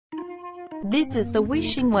This is the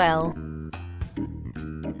wishing well.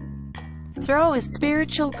 Throw a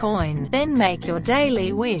spiritual coin, then make your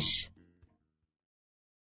daily wish.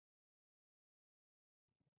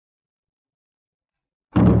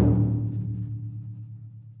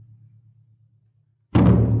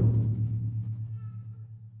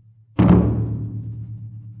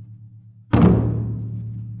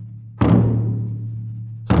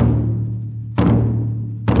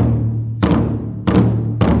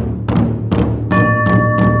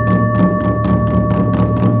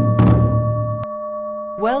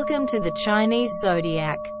 Welcome to the Chinese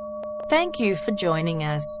Zodiac. Thank you for joining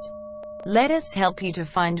us. Let us help you to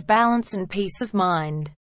find balance and peace of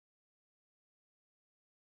mind.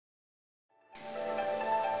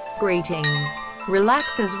 Greetings.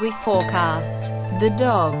 Relax as we forecast the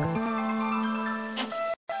dog.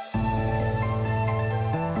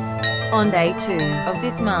 On day 2 of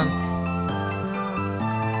this month,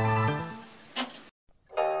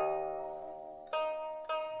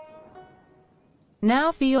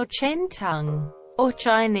 now for your Chen tongue, or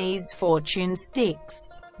Chinese fortune sticks.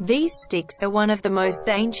 These sticks are one of the most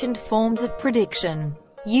ancient forms of prediction,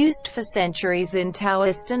 used for centuries in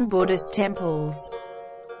Taoist and Buddhist temples.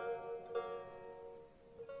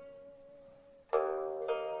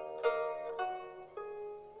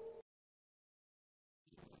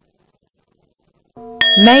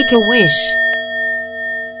 Make a wish.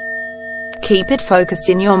 Keep it focused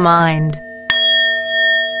in your mind.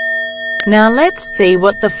 Now let's see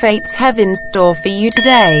what the fates have in store for you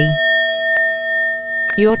today.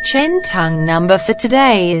 Your Chen tongue number for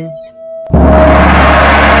today is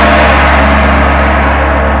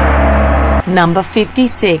number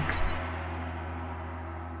 56.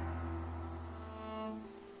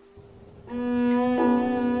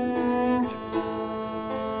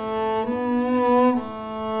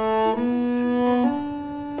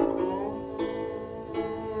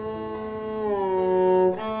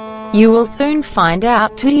 You will soon find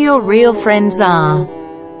out who your real friends are.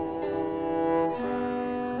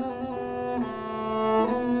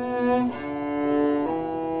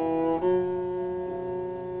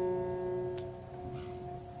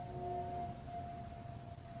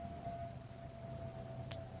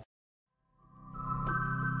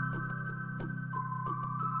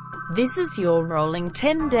 This is your rolling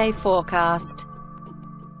 10-day forecast.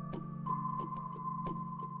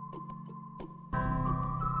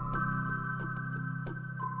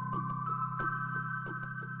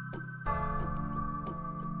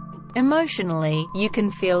 Emotionally, you can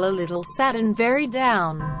feel a little sad and very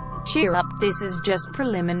down. Cheer up, this is just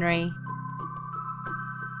preliminary.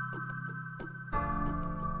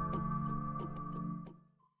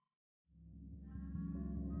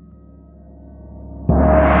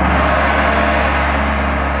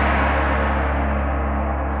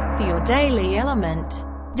 For your daily element,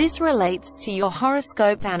 this relates to your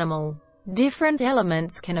horoscope animal. Different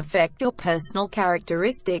elements can affect your personal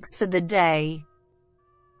characteristics for the day.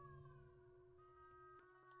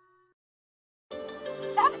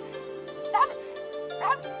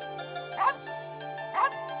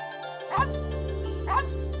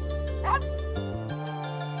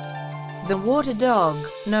 The water dog,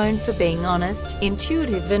 known for being honest,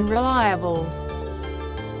 intuitive and reliable.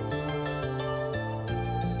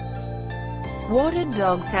 Water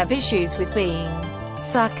dogs have issues with being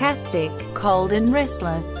sarcastic, cold and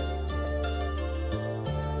restless.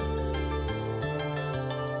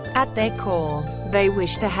 At their core, they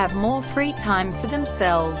wish to have more free time for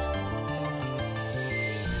themselves.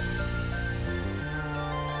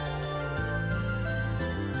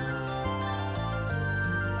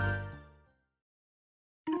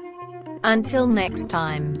 Until next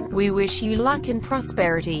time, we wish you luck and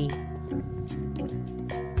prosperity.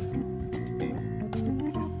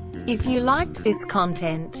 If you liked this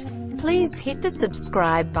content, please hit the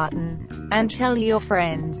subscribe button, and tell your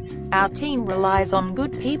friends. Our team relies on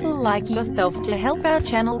good people like yourself to help our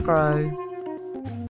channel grow.